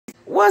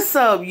What's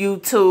up,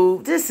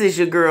 YouTube? This is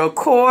your girl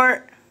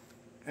Court.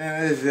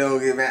 Man, this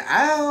Yogi, man.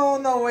 I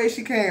don't know where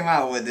she came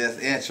out with this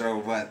intro,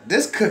 but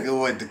this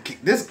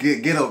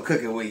ghetto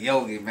cooking with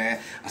Yogi, man.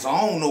 So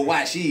I don't know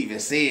why she even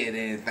said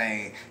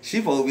anything. She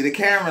supposed to be the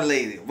camera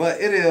lady, but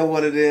it is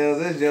what it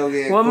is. It's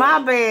Yogi and Well, Court.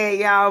 my bad,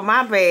 y'all.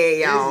 My bad,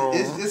 y'all.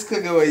 It's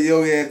cooking with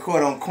Yogi and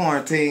Court on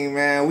quarantine,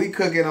 man. We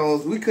cooking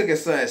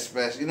something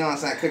special. You know what I'm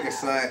saying? Cooking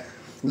something.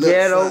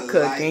 Ghetto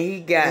cooking. He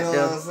got you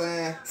know what I'm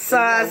saying?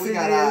 sausages. We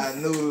got our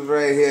noodles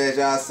right here, as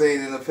y'all seen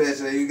in the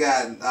picture. You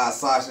got our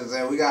sausages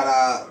and we got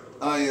our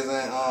onions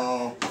and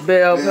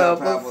bell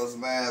peppers,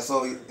 man.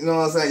 So you know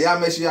what I'm saying?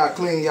 Y'all make sure y'all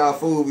clean y'all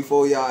food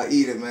before y'all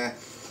eat it, man.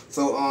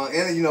 So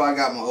and you know I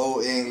got my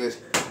old English.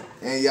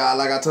 And y'all,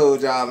 like I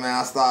told y'all, man,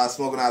 I started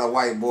smoking out of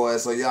white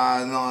boys. So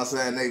y'all know what I'm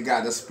saying? They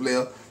got the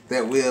split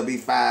that will be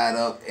fired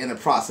up in the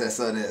process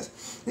of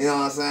this. You know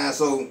what I'm saying?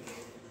 So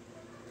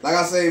like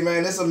I say,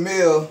 man, this a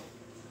meal.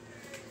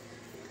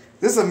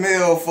 This a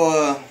meal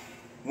for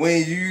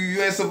when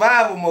you in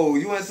survival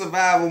mode. You in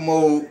survival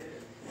mode.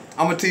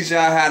 I'm gonna teach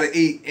y'all how to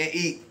eat and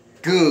eat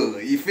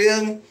good. You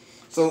feel me?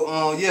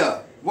 So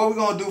yeah, what we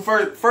gonna do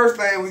first? First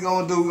thing we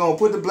gonna do, we gonna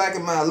put the black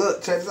and mild.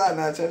 Look, check this out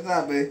now. Check this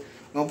out, baby. We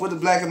gonna put the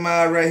black and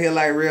mild right here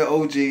like real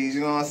OGs.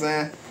 You know what I'm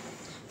saying?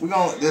 We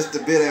gonna just the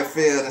bit that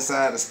fell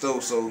inside the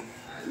stove, so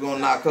we gonna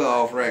knock her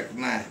off right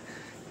now.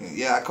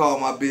 Yeah, I call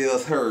my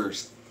bills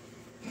hers.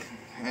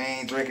 I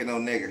ain't drinking no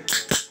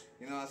nigga.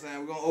 You know what I'm saying?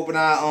 We're gonna open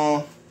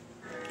our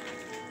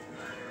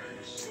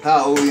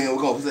we're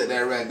gonna set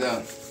that right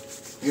down.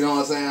 You know what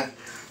I'm saying?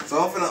 So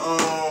I'm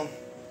finna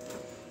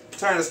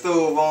turn the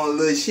stove on a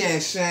little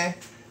shan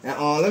and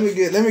let me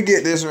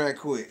get this right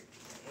quick.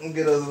 Let me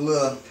get us a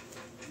little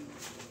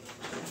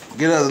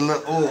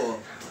oil.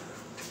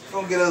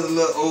 Gonna get us a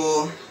little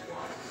oil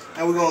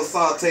and we're gonna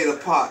saute the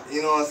pot.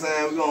 You know what I'm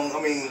saying?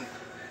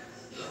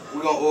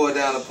 We're gonna oil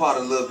down the pot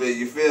a little bit,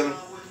 you feel me?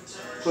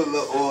 Put a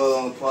little oil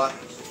on the pot.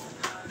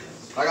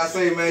 Like I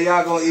say, man,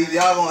 y'all gonna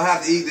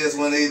have to eat this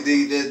when this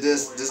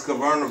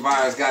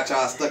coronavirus got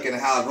y'all stuck in the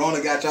house.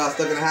 Rona got y'all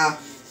stuck in the house.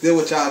 This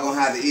what y'all gonna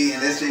have to eat,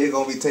 and this shit here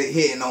gonna be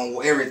hitting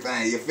on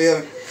everything. You feel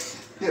me?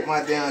 Get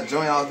my damn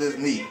joint off this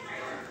meat.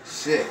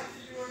 Shit.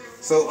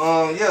 So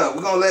yeah,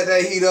 we're gonna let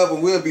that heat up,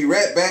 and we'll be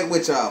right back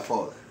with y'all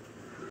for it.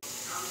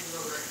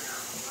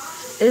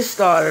 It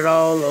started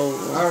all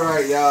over. All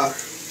right, y'all.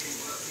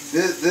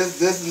 This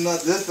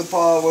the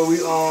part where we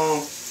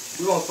gonna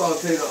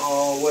saute the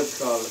what you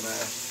call it,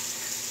 man.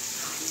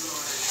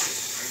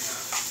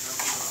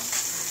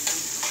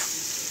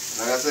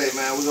 Like I say,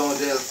 man, we're gonna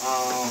just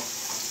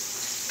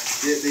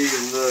get these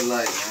a little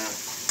light, man.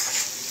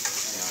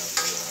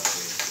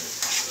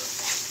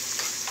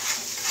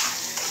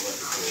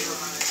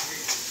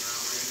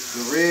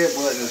 The red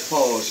button is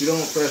pause. You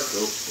don't press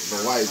the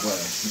white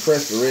button. You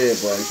press the red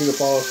button. You see the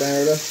pause thing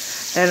right there?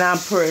 And I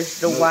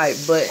pressed the white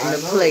button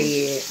to play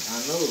it.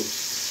 I know.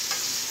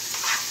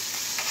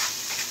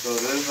 So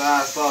this is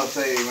how I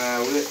saute, man.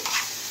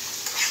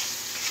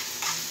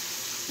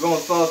 We're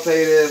gonna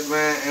saute this,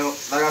 man, and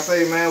like I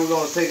say, man, we're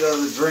gonna take us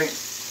a drink.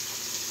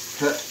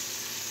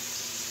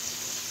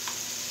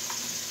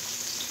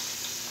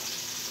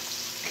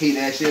 Keep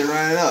that shit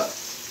running up.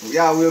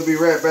 Y'all, we'll be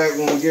right back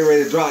when we get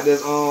ready to drop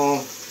this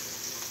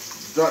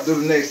do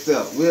the next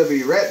step. We'll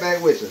be right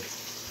back with you.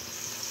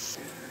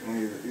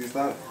 You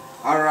stop?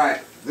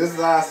 Alright, this is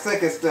our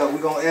second step.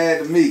 We're gonna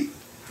add the meat.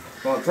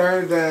 Gonna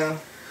turn it down.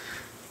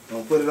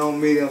 Gonna put it on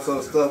medium so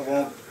the stuff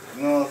won't,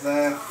 you know what I'm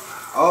saying?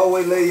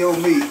 Always lay your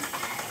meat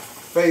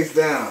face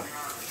down.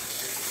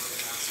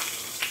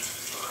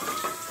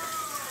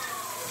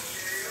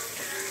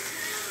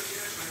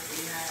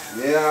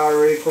 Yeah, I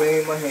already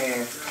cleaned my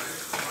hands.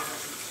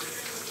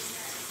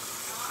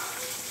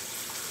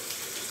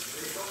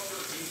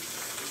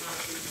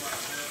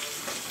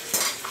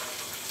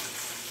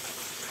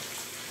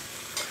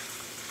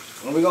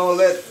 And we're gonna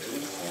let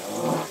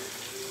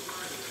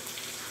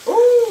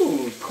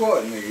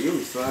Courtney,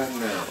 you son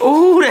now.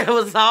 Ooh, that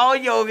was all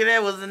Yogi.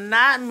 That was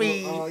not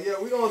me. Yeah,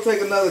 we're gonna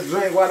take another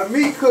drink while the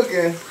meat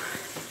cooking.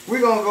 We're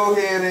gonna go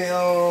ahead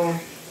and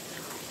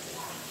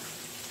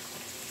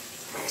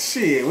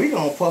shit, we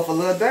gonna puff a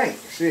little dank.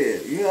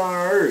 Shit, you done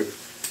heard.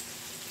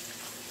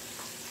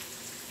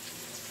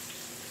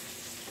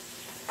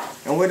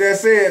 And with that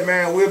said,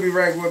 man, we'll be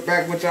back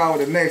with y'all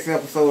with the next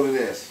episode of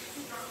this.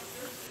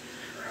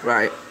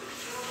 Right.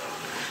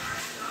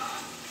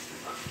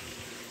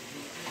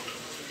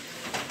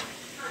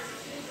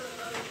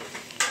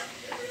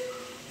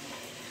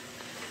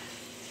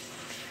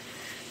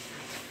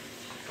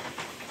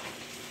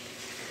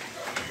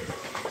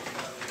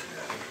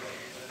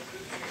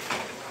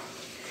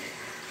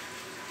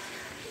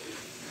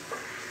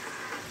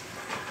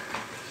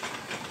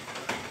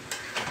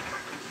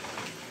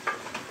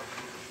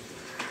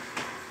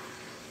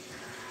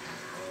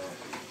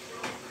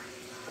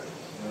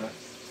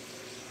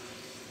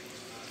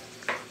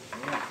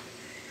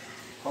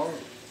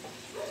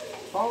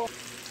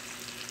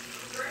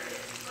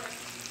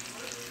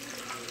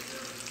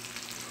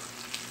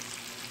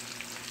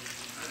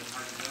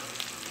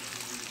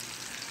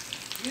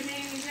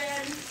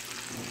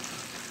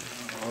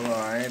 Hold on,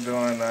 I ain't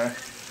doing nothing.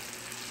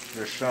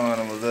 Just showing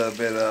them a little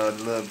bit of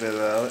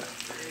it.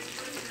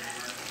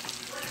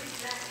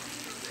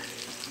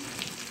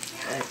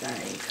 That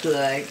thing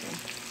cooking.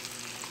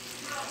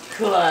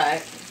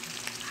 Cook.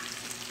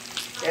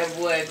 That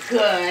boy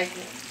cooking.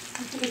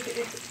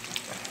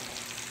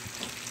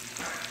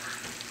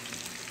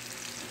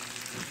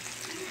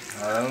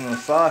 Them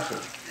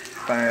sausage.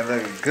 Thing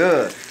looking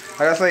good.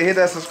 Like I say, hit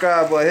that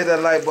subscribe button, hit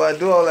that like button,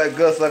 do all that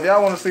good stuff.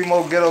 Y'all want to see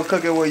more ghetto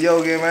cooking with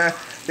Yogi, man?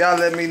 Y'all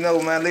let me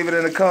know, man. Leave it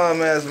in the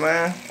comments,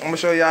 man. I'm going to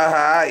show y'all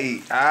how I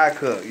eat, how I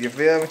cook. You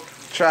feel me?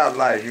 Trap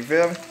life, you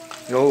feel me?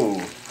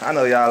 Yo, I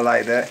know y'all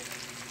like that.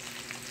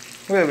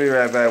 We'll be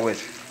right back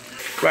with you.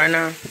 Right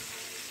now.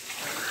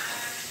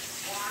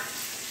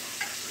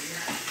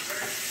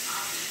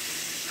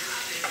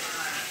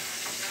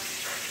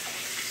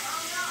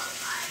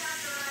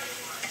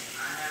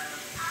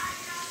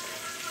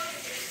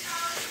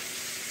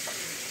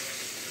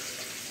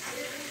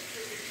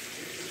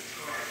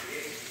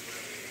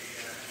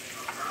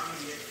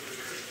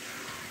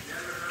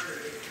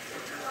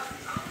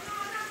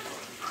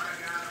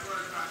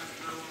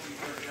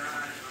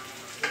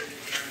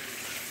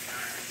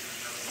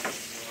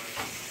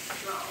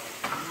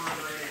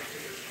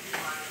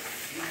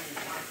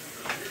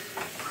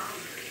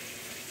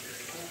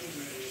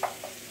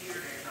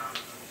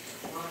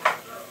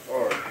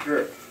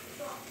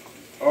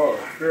 Oh,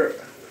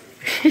 shit.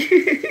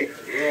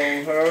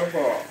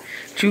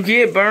 You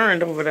get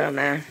burned over there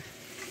now.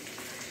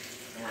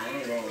 I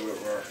ain't gonna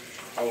get burned.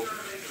 Oh.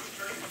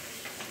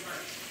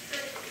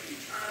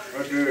 I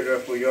did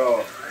that for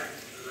y'all.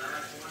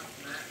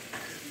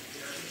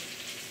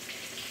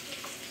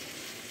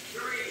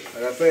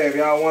 Like I said, if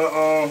y'all want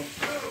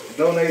to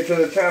donate to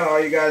the channel, all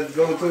you got to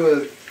go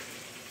to is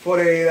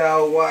 48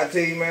 Hour YT,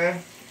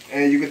 man.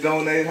 And you can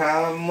donate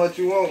however much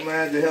you want,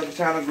 man, to help the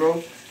channel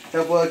grow.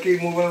 Help us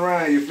keep moving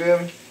around, you feel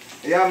me?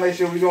 And y'all make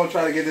sure we're going to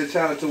try to get this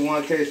channel to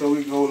 1K so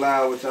we can go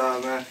live with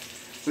y'all, man.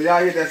 So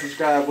y'all hit that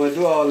subscribe button,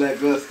 do all that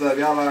good stuff.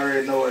 Y'all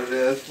already know what it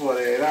is,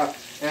 48 hours.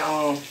 And,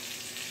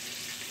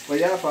 well,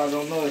 y'all probably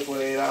don't know it's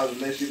 48 hours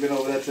unless you've been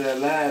over there to that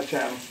live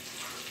channel.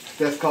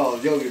 That's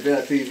called Yogi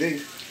Bell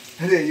TV.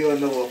 And then you'll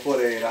know what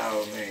 48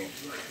 hours means.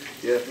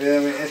 You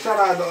feel me? And shout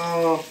out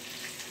to,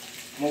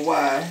 my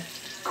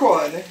wife,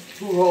 Courtney,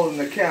 who holding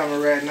the camera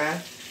right now.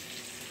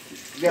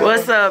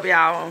 What's up,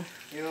 y'all?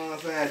 You know what I'm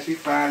saying? She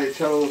finally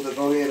chose to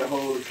go ahead and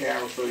hold the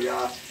camera, so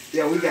y'all,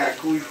 yeah, we got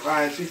cool.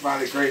 She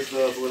finally graced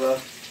us with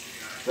us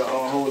to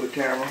hold the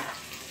camera.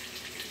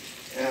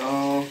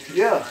 And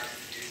yeah,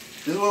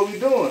 this is what we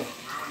doing.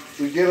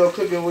 We ghetto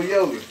cooking with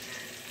Yogi.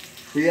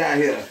 We out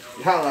here.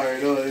 Y'all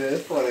already know what it is.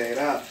 It's 48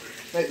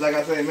 hours. Like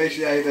I said, make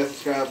sure y'all hit that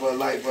subscribe button,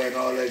 like button,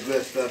 all that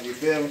good stuff. You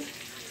feel me?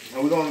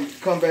 And we're gonna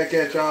come back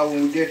at y'all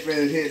when we get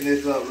finished hitting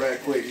this up right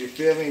quick. You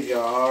feel me? Y'all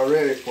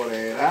already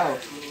 48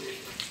 hours.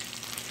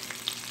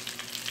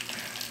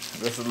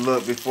 This is a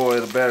look before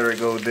the battery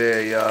go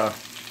dead, y'all.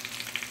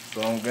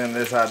 So I'm getting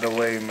this out the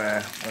way,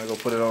 man. I'm gonna go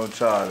put it on the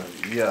charger.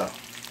 Yeah.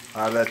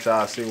 I'll let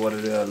y'all see what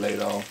it is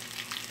later on.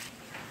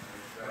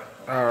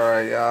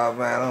 Alright, y'all,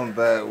 man. I'm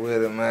back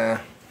with it,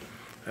 man.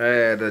 I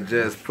had to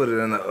just put it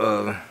in the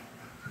oven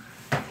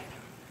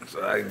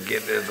so I can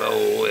get this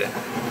over with.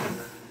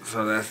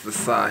 So that's the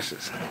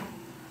sausage.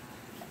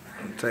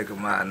 I'm take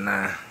them out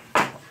now.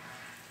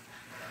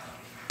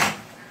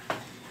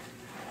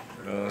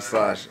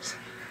 Sausages.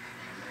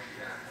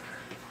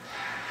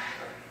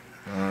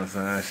 You know what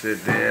I'm saying?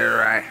 Shit dead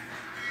right.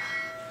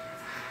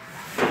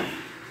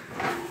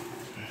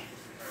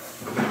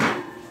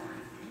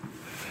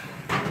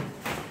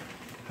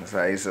 That's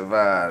how you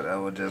survive. That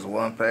was just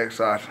one pack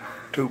sausage.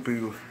 2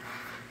 people.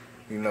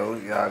 You know,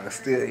 y'all can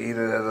still eat it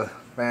as a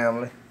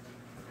family.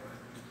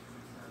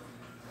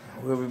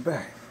 We'll be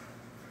back.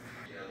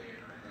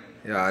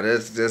 Y'all,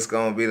 this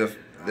gonna be the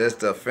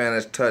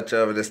finished touch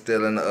of it. It's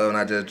still in the oven.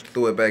 I just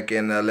threw it back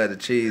in there, let the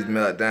cheese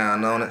melt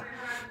down on it.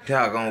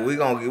 Y'all we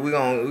gonna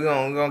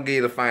give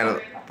you the final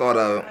thought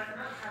of it.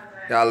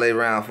 Y'all lay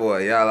around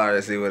for it. Y'all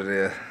already see what it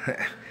is.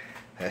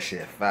 That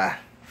shit fire.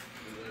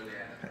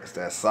 It's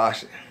that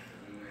sausage.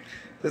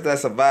 It's that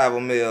survival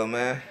meal,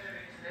 man.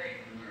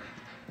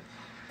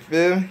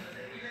 Feel me?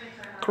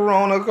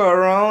 Corona.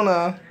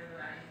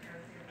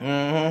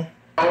 Mm-hmm.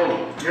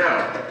 Oh,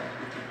 yeah.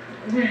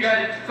 You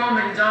got so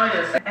many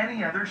giants.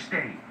 Any other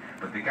state.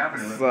 But the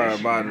governor Sorry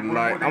about the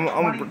light. I'm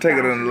gonna take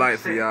it in the light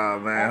for y'all,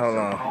 man. Hold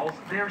on.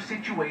 Their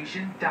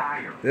situation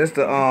dire. This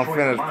the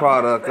finished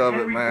product of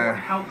it,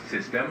 man.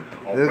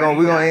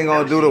 We ain't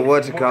gonna do the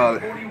what you call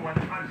it.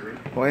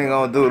 We ain't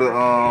gonna do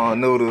the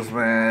noodles,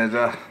 man.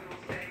 Just,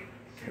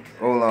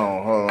 hold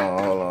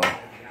on.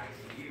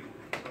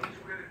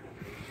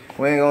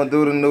 We ain't gonna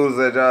do the noodles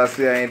that y'all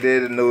see. I ain't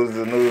did the noodles.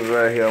 The noodles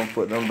right here. I'm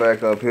putting them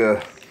back up here.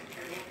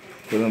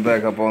 Put them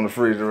back up on the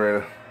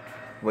refrigerator.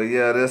 But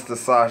yeah, this the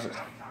sausage.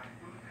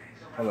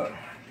 Hold up.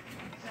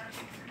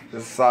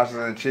 This is sausage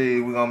and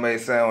cheese. We're gonna make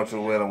sandwiches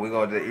with them. We're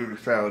gonna just eat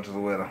sandwiches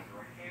with them.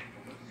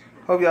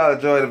 Hope y'all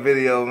enjoyed the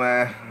video,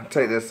 man.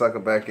 Take this sucker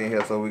back in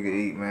here so we can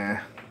eat,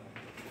 man.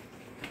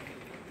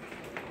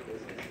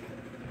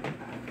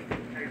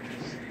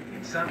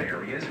 some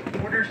areas,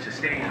 orders to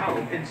stay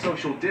home and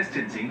social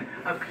distancing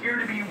appear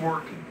to be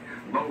working,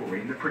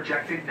 lowering the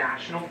projected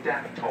national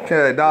death toll.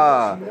 Okay,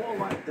 dog.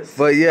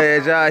 But yeah,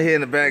 as y'all hear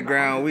in the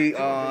background, we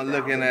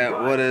looking at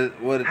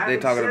what they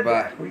talking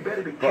about.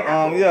 But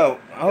yo,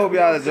 I hope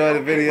y'all enjoy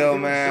the video,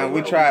 man.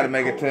 We tried to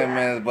make it 10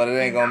 minutes, but it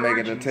ain't gonna make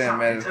it to 10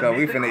 minutes because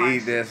we finna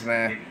eat this,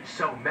 man.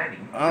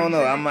 I don't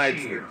know, I might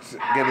get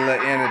a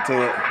little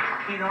into it.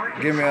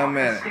 Give me a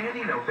minute.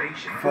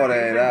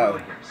 48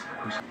 hours.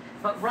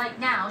 But right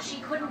now, she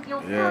couldn't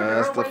feel Yeah,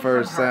 that's the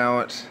first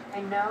sandwich.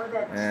 I know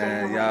that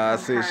And y'all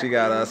see she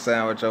got her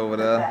sandwich over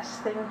there.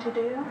 best thing to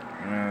do.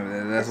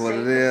 That's what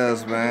it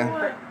is, man.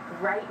 But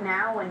right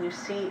now, when you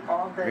see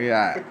all the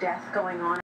death going on